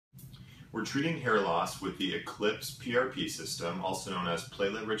We're treating hair loss with the Eclipse PRP system, also known as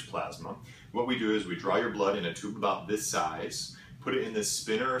platelet-rich plasma. What we do is we draw your blood in a tube about this size, put it in this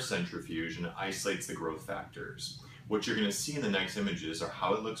spinner or centrifuge, and it isolates the growth factors. What you're going to see in the next images are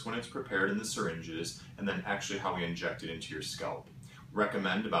how it looks when it's prepared in the syringes, and then actually how we inject it into your scalp. We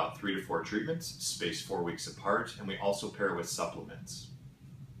recommend about 3 to 4 treatments, spaced 4 weeks apart, and we also pair it with supplements.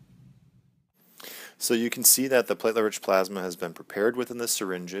 So you can see that the platelet-rich plasma has been prepared within the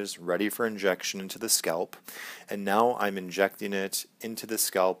syringes, ready for injection into the scalp, and now I'm injecting it into the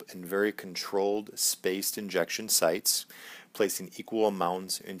scalp in very controlled, spaced injection sites, placing equal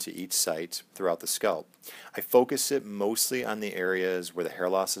amounts into each site throughout the scalp. I focus it mostly on the areas where the hair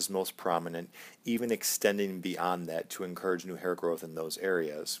loss is most prominent, even extending beyond that to encourage new hair growth in those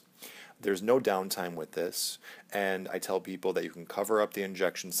areas. There's no downtime with this, and I tell people that you can cover up the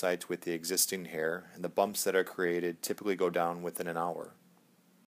injection sites with the existing hair, and the bumps that are created typically go down within an hour.